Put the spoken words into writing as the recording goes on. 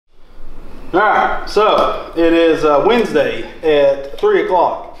All right, so it is Wednesday at 3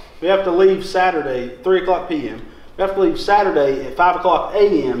 o'clock. We have to leave Saturday, 3 o'clock p.m. We have to leave Saturday at 5 o'clock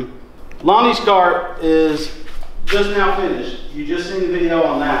a.m. Lonnie's cart is just now finished. You just seen the video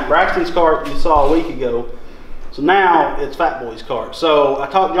on that. Braxton's cart you saw a week ago. So now it's Fat Boy's cart. So I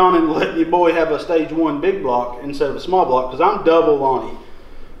talked John into letting your boy have a stage 1 big block instead of a small block because I'm double Lonnie.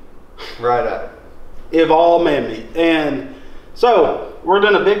 Right up. If all mammy. And so we're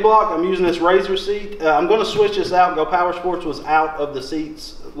doing a big block. I'm using this Razor seat. I'm going to switch this out. Go Power Sports was out of the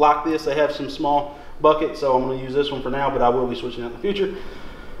seats like this. They have some small buckets, so I'm going to use this one for now, but I will be switching out in the future.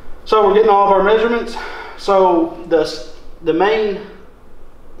 So we're getting all of our measurements. So the main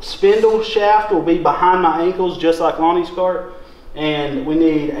spindle shaft will be behind my ankles, just like Lonnie's cart. And we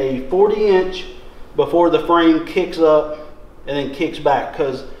need a 40-inch before the frame kicks up and then kicks back,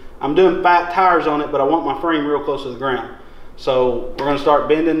 because I'm doing fat tires on it, but I want my frame real close to the ground. So we're going to start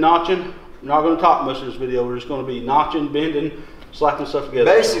bending, notching. We're not going to talk much in this video. We're just going to be notching, bending, slapping stuff together.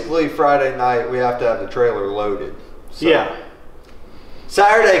 Basically, Friday night we have to have the trailer loaded. So yeah.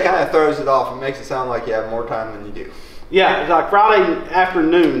 Saturday kind of throws it off and makes it sound like you have more time than you do. Yeah, it's like Friday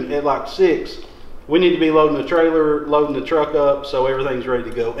afternoon at like 6. We need to be loading the trailer, loading the truck up, so everything's ready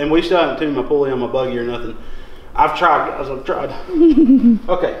to go. And we still haven't tuned my pulley on my buggy or nothing. I've tried, guys. I've tried.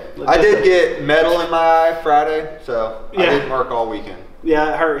 Okay. I did get metal in my eye Friday, so yeah. I didn't work all weekend.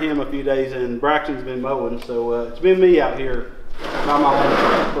 Yeah, it hurt him a few days, and Braxton's been mowing, so it's been me out here by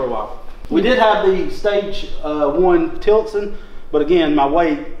my own for a while. We did have the stage 1 Tilson, but again, my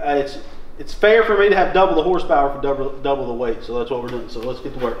weight, it's fair for me to have double the horsepower for double the weight, so that's what we're doing. So let's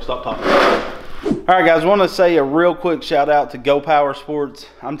get to work. Stop talking. All right, guys, I want to say a real quick shout out to Go Power Sports.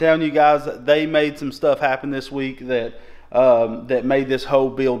 I'm telling you guys, they made some stuff happen this week that made this whole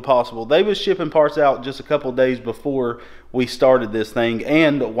build possible. They was shipping parts out just a couple days before we started this thing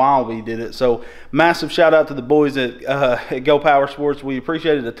and while we did it. So massive shout out to the boys at Go Power Sports. We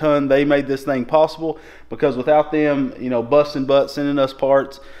appreciate it a ton. They made this thing possible, because without them, you know, busting butts, sending us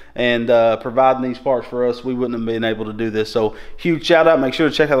parts and providing these parts for us, we wouldn't have been able to do this. So huge shout out. Make sure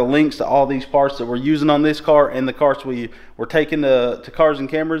to check out the links to all these parts that we're using on this car and the carts we're taking to Cars and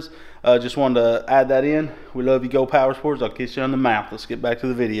Cameras. Just wanted to add that in. We love you, Go Power Sports. I'll kiss you on the mouth. Let's get back to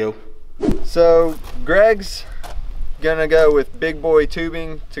the video. So Greg's gonna go with big boy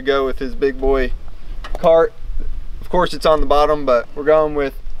tubing to go with his big boy cart. Of course it's on the bottom, but we're going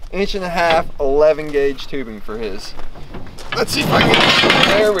with 1.5" 11 gauge tubing for his. Let's see if I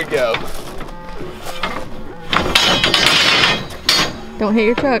can, there we go. Don't hit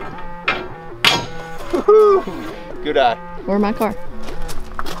your truck. Good eye. Or my car.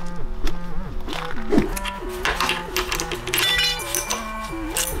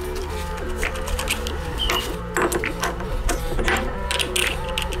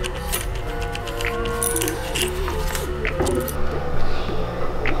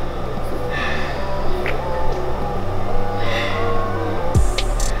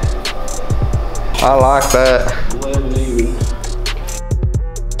 I like that. 11 even.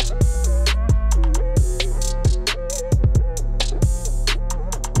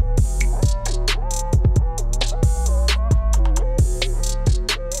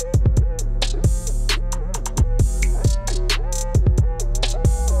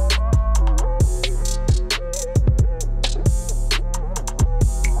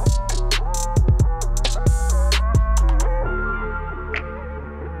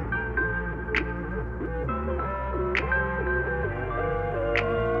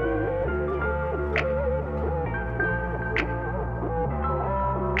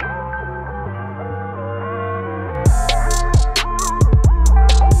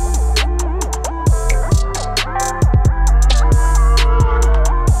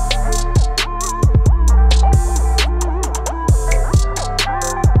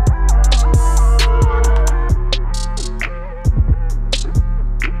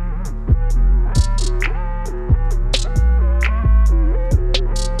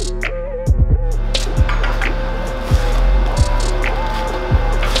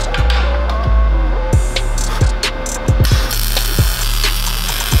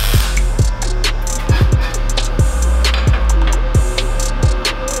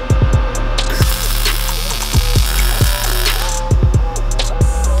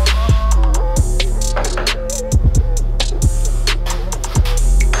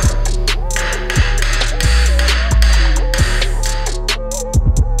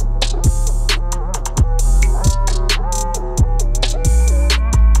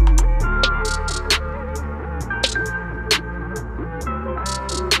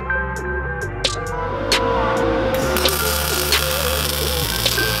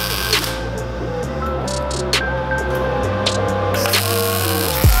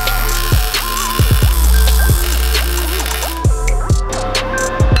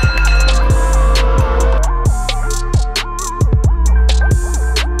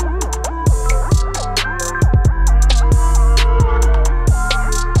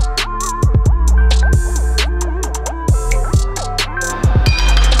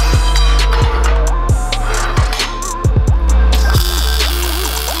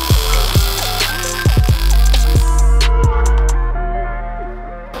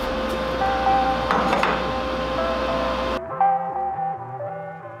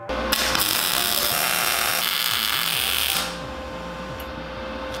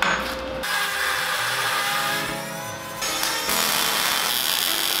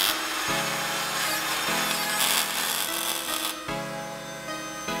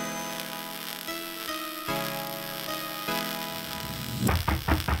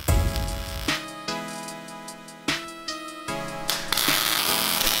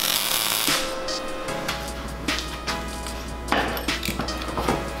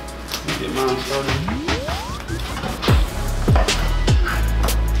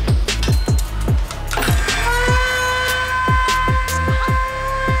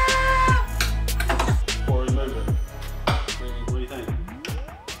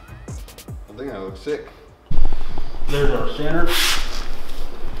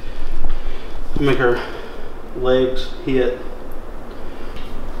 Make our legs hit.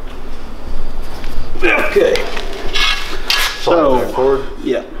 Okay. So, forward.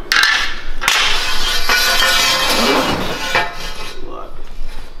 Yeah.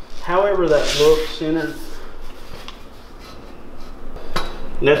 However that looks centered.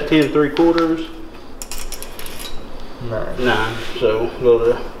 That's 10 3/4. 9. So go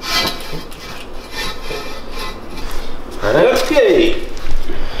to. Alright. Okay.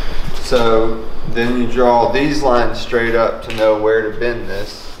 So then you draw these lines straight up to know where to bend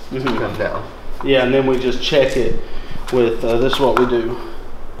this. Mm-hmm. Come down. Yeah, and then we just check it with this is what we do.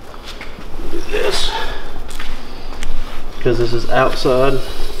 Do this because this is outside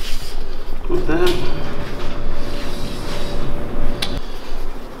with that.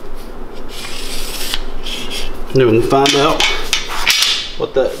 Then we can find out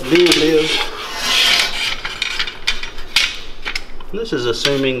what that bend is. This is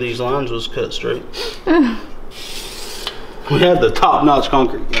assuming these lines was cut straight. We had the top-notch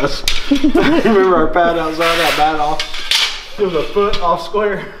concrete, guys. Remember our pad outside, that bad off? It was a foot off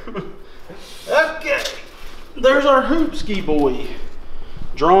square. Okay, there's our hoop ski boy.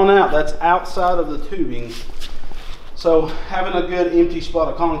 Drawn out, that's outside of the tubing. So having a good empty spot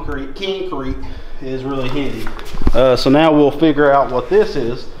of concrete is really handy. So now we'll figure out what this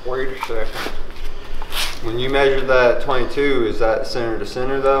is. Wait a second. When you measure that 22, is that center to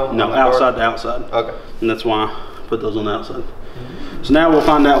center though? No, outside to outside. Okay. And that's why I put those on the outside. Mm-hmm. So now we'll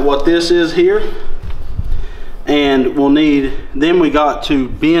find out what this is here. And we'll need, then we got to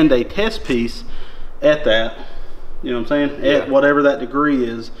bend a test piece at that, you know what I'm saying? Yeah. At whatever that degree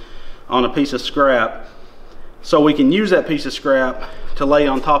is on a piece of scrap. So we can use that piece of scrap to lay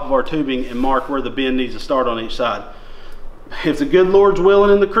on top of our tubing and mark where the bend needs to start on each side. If the good Lord's willing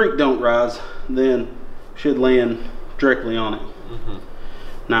and the creek don't rise, then should land directly on it. Mm-hmm. Know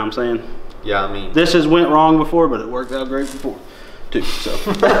what I'm saying? Yeah, I mean. This has went wrong before, but it worked out great before too, so.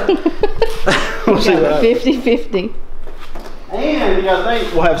 We'll see what 50-50. And you gotta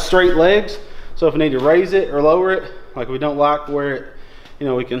think, we'll have straight legs, so if we need to raise it or lower it, like we don't like where it, you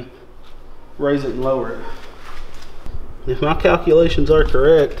know, we can raise it and lower it. If my calculations are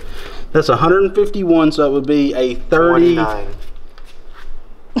correct, that's 151, so it would be a 30. 29.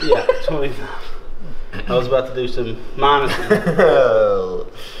 Yeah, 29. I was about to do some minuses.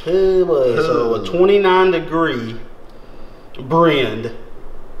 Oh boy. So a 29 degree bend.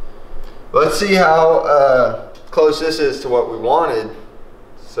 Let's see how close this is to what we wanted,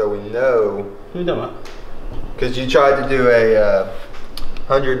 so we know. What are you talking about? Because you tried to do a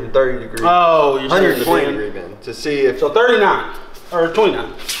 130 degree. Oh, you're 120 degree bend to see if. So 39 or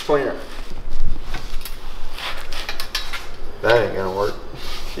 29. 29. That ain't gonna work.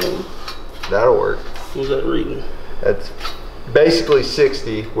 Yeah. That'll work. What was that reading? That's basically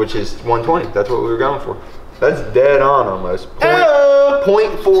 60, which is 120. That's what we were going for. That's dead on almost.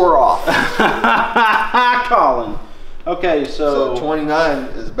 Point 0.4 off. Colin. Okay, So 29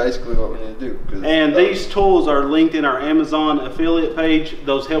 is basically what we need to do. And these tools are linked in our Amazon affiliate page.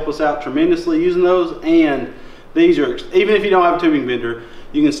 Those help us out tremendously using those. And these are, even if you don't have a tubing bender,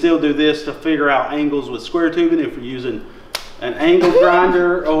 you can still do this to figure out angles with square tubing if you're using an angle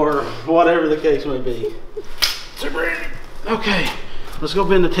grinder or whatever the case may be. Okay, let's go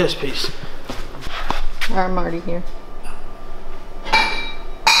bend the test piece. All right, I'm already here.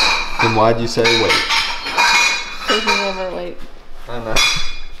 Then why'd you say wait? Because you never wait. I know.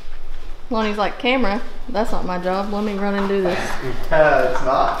 Lonnie's like, camera, that's not my job. Let me run and do this. It's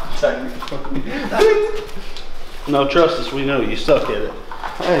not technically. No, trust us, we know you suck at it.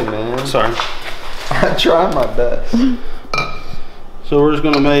 Hey man. Sorry. I try my best. So we're just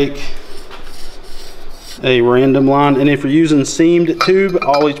gonna make a random line, and if you're using seamed tube,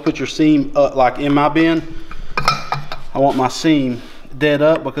 always put your seam up. Like in my bend, I want my seam dead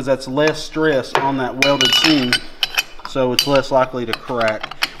up because that's less stress on that welded seam, so it's less likely to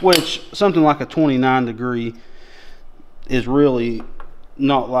crack, which something like a 29 degree is really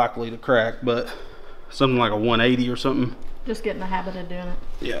not likely to crack, but something like a 180 or something, Just get in the habit of doing it.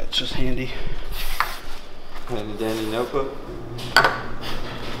 yeah, it's just handy. Handy dandy notebook.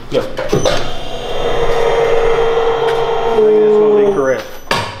 Go. I think it's going to be correct.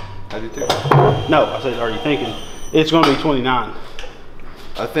 I do too. No, I said, are you thinking? It's going to be 29.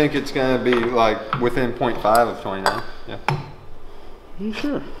 I think it's going to be like within 0.5 of 29. Yeah. You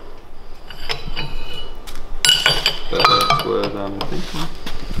sure? That's what I'm thinking.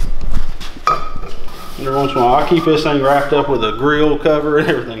 Every once in a while, I keep this thing wrapped up with a grill cover and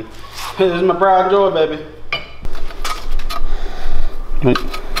everything. This is my pride and joy, baby.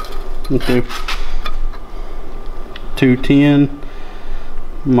 Okay. 210,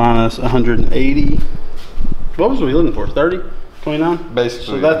 minus 180. What was we looking for? 30? 29? Basically.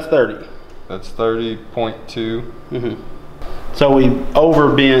 So that's 30. That's 30.2. So we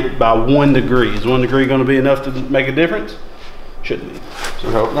overbent by 1 degree. Is 1 degree going to be enough to make a difference? Shouldn't be. So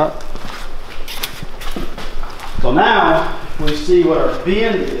I hope not. So now we see what our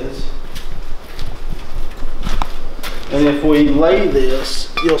bend is. And if we lay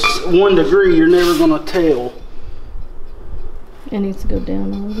this, 1 degree, you're never going to tell. It needs to go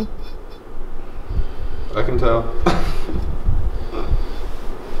down a little. I can tell.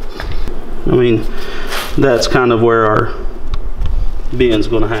 I mean, that's kind of where our bend's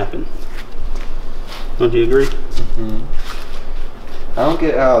going to happen. Don't you agree? I don't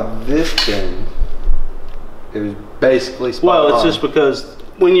get how this bend, it was basically spot Well, it's on. just because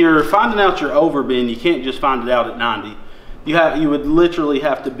when you're finding out your overbend, you can't just find it out at 90. You would literally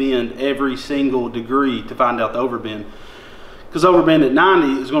have to bend every single degree to find out the overbend. Because overbend at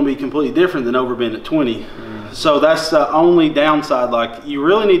 90 is going to be completely different than overbend at 20. So that's the only downside. Like, you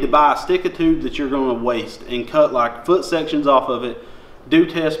really need to buy a stick of tube that you're going to waste and cut like foot sections off of it. Do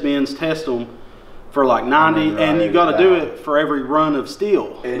test bends, test them for like 90, and you got to do it for every run of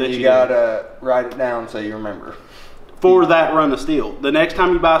steel. And you got to write it down so you remember. For that run of steel. The next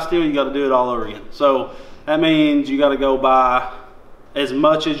time you buy steel, you got to do it all over again. So that means you got to go buy as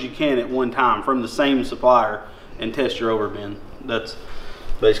much as you can at one time from the same supplier and test your overbend. That's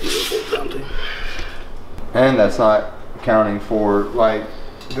basically what it boils down to. And that's not accounting for like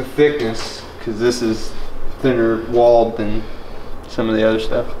the thickness, because this is thinner walled than some of the other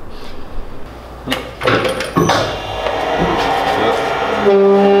stuff.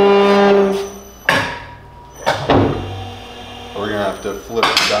 We're gonna have to flip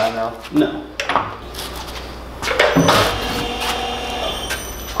the die now. No.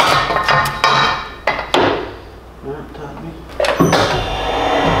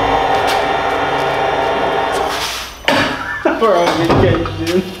 We're all getting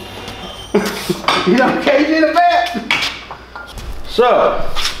caged in. You don't cage in a bit. So,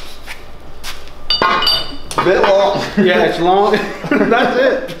 A bit long. yeah, it's long. That's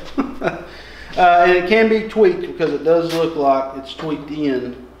it. And it can be tweaked because it does look like it's tweaked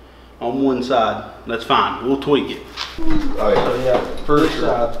in on one side. That's fine. We'll tweak it. Oh yeah. So yeah, For this sure.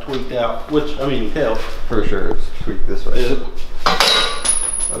 side's tweaked out, which I mean, you can tell. For sure, it's tweaked this way. Is it?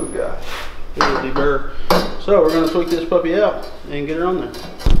 Oh gosh. It'll deburr. So we're gonna tweak this puppy out and get her on there.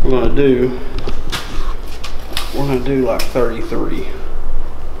 We're gonna do like 33.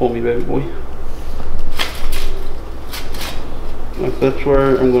 Pull me, baby boy. Like that's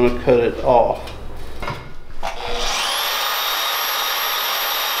where I'm gonna cut it off.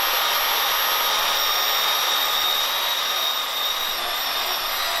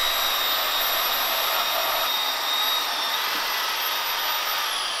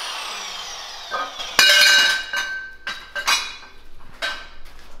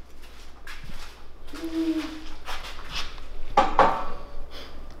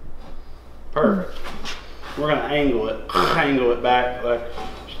 Perfect. We're gonna angle it back, like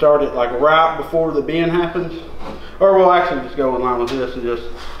start it like right before the bend happens, or we'll actually just go in line with this and just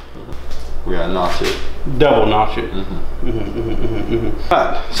We gotta notch it. double notch it.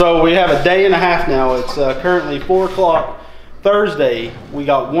 Alright, so we have a day and a half now. It's currently 4 o'clock Thursday. We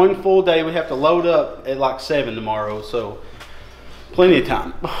got 1 full day. We have to load up at like 7 tomorrow, so plenty of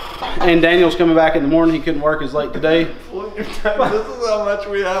time. And Daniel's coming back in the morning. He couldn't work as late today. Look at that. This is how much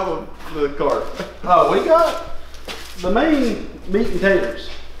we have of the cart. Oh, we got the main meat and taters.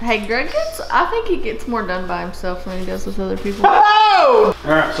 Hey, I think he gets more done by himself than he does with other people. Oh!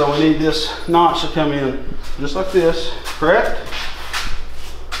 All right, so we need this notch to come in just like this, correct?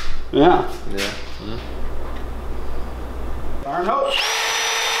 Yeah. Yeah. Iron hose.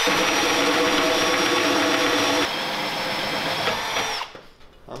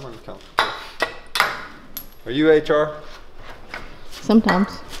 I'm uncomfortable. Are you HR?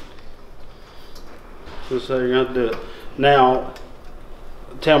 Sometimes. So you're gonna have to do it. Now,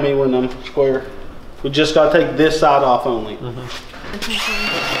 tell me when I'm square. We just gotta take this side off only.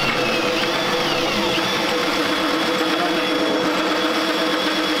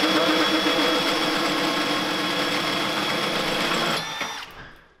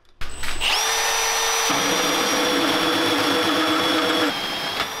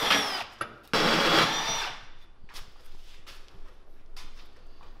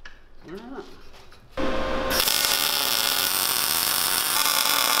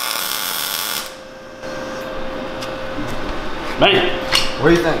 Man, What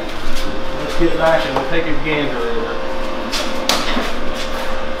do you think? let's get back and we'll take a gander at it.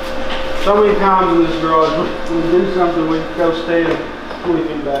 So many times in this garage, we do something, we go stand 20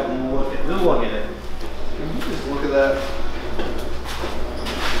 feet back and we'll look at it. Just look at it. Just look at that.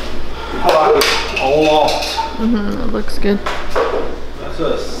 I like it a lot. It looks good. That's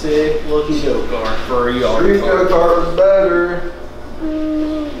a sick looking go-kart for a yard. Street go-kart was better.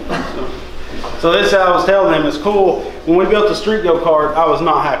 So this, I was telling them, it's cool. When we built the street go-kart, I was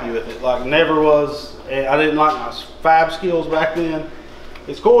not happy with it. Like, never was. I didn't like my fab skills back then.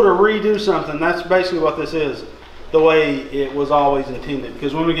 It's cool to redo something. That's basically what this is, the way it was always intended.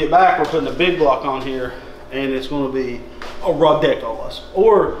 Because when we get back, we're putting a big block on here, and it's going to be a ridiculous.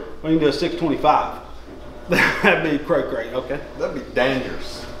 Or we can do a 625. That'd be great, okay? That'd be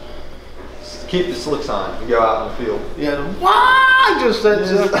dangerous. Just keep the slicks on and go out in the field. Yeah, why? Just that.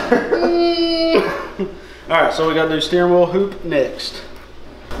 All right, so we got to do steering wheel hoop next.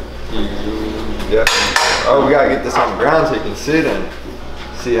 Yeah. Oh, we gotta get this on the ground so you can sit in it.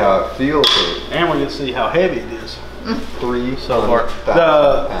 See how it feels. And we're gonna see how heavy it is. 3 so far.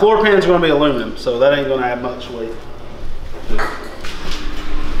 The floor pan's gonna be aluminum, so that ain't gonna add much weight.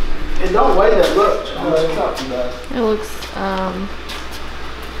 It don't weigh that much. It's not too bad. It looks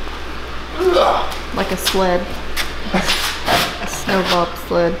like a sled. A snowball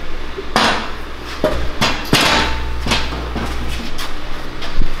sled.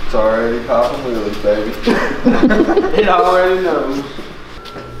 It's already popping wheelies, baby. It already knows.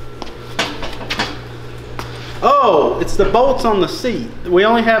 Oh, it's the bolts on the seat. We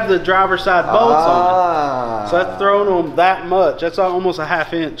only have the driver's side bolts on it. So that's throwing them that much. That's almost a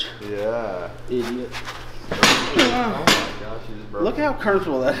 ½ inch. Yeah. Idiot. Oh my gosh, you just broke Look how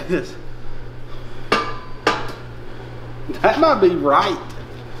comfortable that is. That might be right.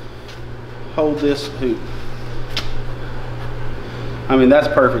 Hold this hoop. I mean, that's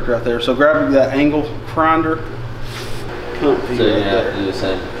perfect right there. So grab that angle grinder. So you have to do the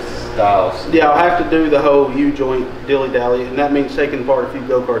same styles. Yeah, I'll have to do the whole U-joint dilly-dally, and that means taking apart a few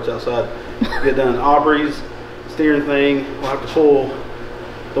go-karts outside. Get done. Aubrey's steering thing, we'll have to pull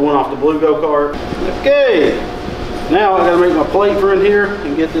the one off the blue go-kart. Okay, now I gotta make my plate for in here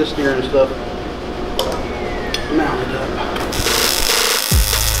and get this steering stuff mounted up.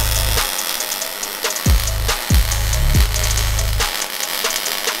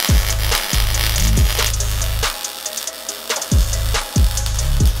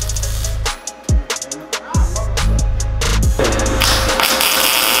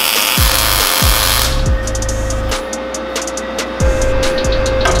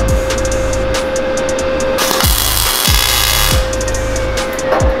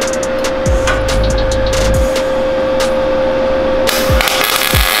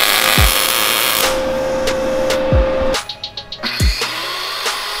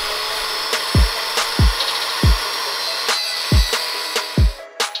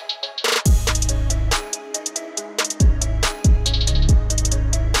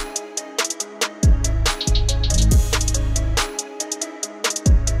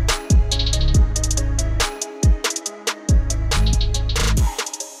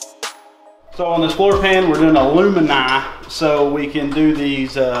 So on this floor pan, we're doing alumini so we can do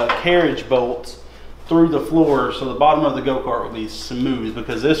these carriage bolts through the floor so the bottom of the go-kart will be smooth,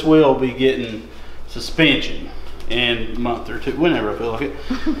 because this will be getting suspension in a month or two, whenever I feel like it.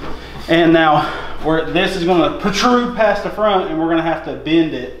 And now this is going to protrude past the front, and we're going to have to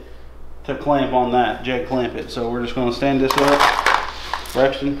bend it to clamp on that, jig clamp it. So we're just going to stand this up.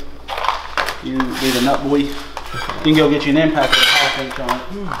 Braxton, you be the nut boy. You can go get you an impact with a ½ inch on it.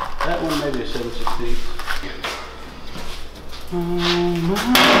 That one maybe a 7/16.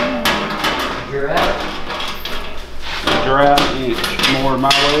 Giraffe inch more my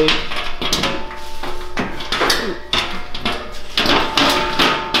way.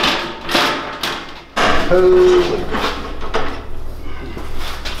 Holy.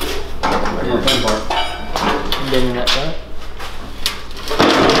 Bending that back.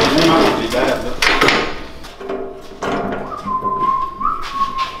 It might not be bad, but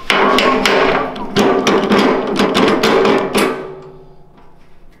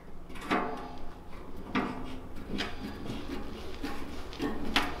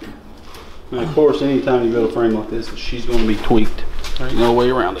now, of course, anytime you build a frame like this, she's going to be tweaked. There ain't no way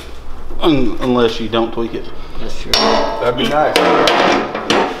around it, unless you don't tweak it. That's true. That'd be nice.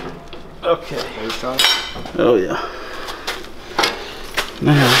 Okay. Oh yeah.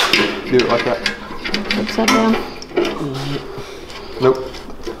 Now, Do it like that. Upside down. Nope.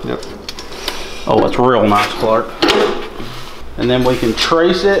 Yep. oh, that's real nice, Clark. And then we can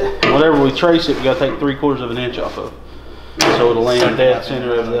trace it. Whatever we trace it, we got to take 3/4 of an inch off of, so it'll land dead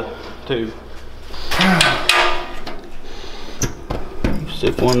center of the tube.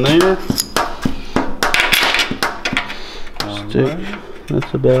 Stick one there. Stick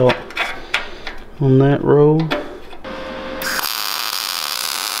that's about on that row.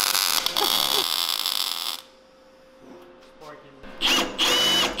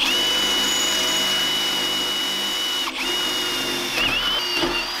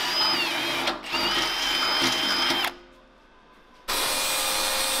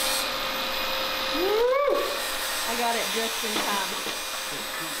 I got it just in time.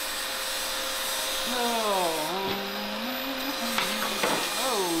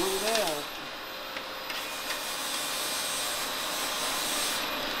 Oh, look at that.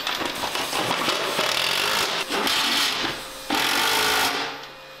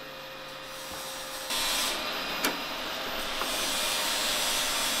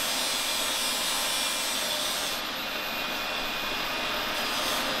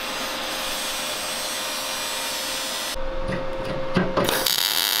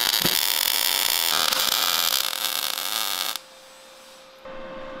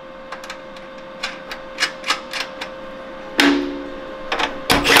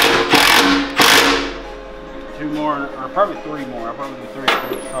 Two more, or probably three more. I'll probably do three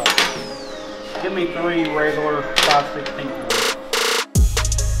for the top. Give me three regular 5/16 boards.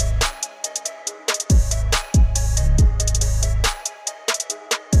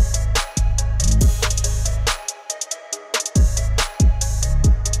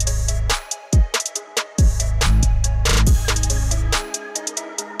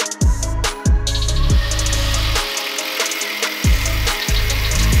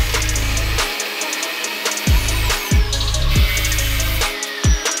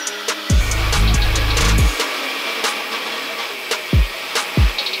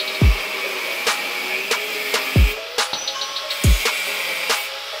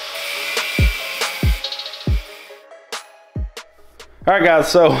 Alright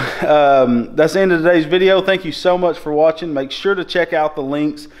guys, so that's the end of today's video. Thank you so much for watching. Make sure to check out the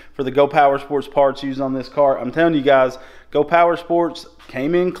links for the Go Power Sports parts used on this car. I'm telling you guys, Go Power Sports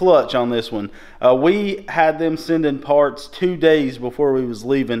came in clutch on this one. We had them sending parts 2 days before we was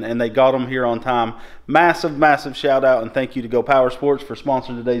leaving, and they got them here on time. Massive shout out and thank you to Go Power Sports for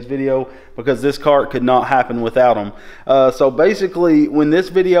sponsoring today's video, because this cart could not happen without them. So basically, when this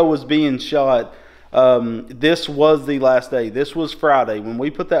video was being shot, this was the last day. This was Friday. When we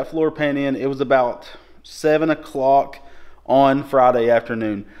put that floor pan in, it was about 7 o'clock on Friday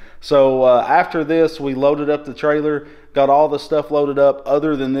afternoon. So after this, we loaded up the trailer, got all the stuff loaded up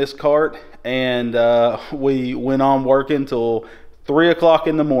other than this cart, and we went on working till 3 o'clock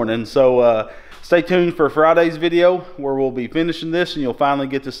in the morning. So stay tuned for Friday's video, where we'll be finishing this and you'll finally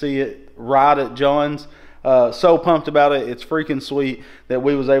get to see it right at John's. So pumped about it. It's freaking sweet that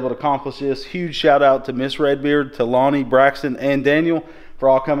we was able to accomplish this. Huge shout out to Miss Redbeard, to Lonnie, Braxton, and Daniel for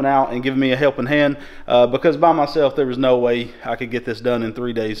all coming out and giving me a helping hand, because by myself there was no way I could get this done in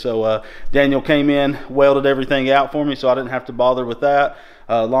 3 days. So Daniel came in, welded everything out for me, so I didn't have to bother with that.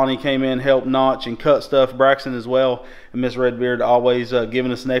 Lonnie came in, helped notch and cut stuff, Braxton as well, and Miss Redbeard always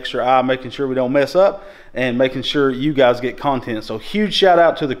giving us an extra eye, making sure we don't mess up and making sure you guys get content. So huge shout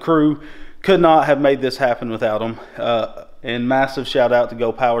out to the crew. Could not have made this happen without them. And massive shout out to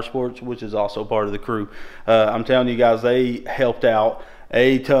Go Power Sports, which is also part of the crew. I'm telling you guys, they helped out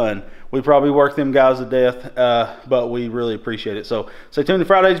a ton. We probably worked them guys to death, but we really appreciate it. So stay tuned to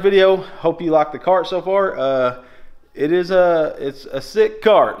Friday's video. Hope you like the cart so far. It's a sick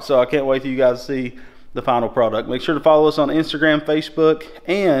cart, so I can't wait till you guys see the final product. Make sure to follow us on Instagram, Facebook,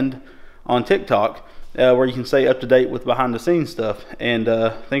 and on TikTok, where you can stay up to date with behind the scenes stuff. And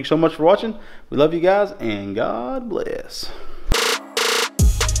thanks so much for watching. We love you guys, and God bless.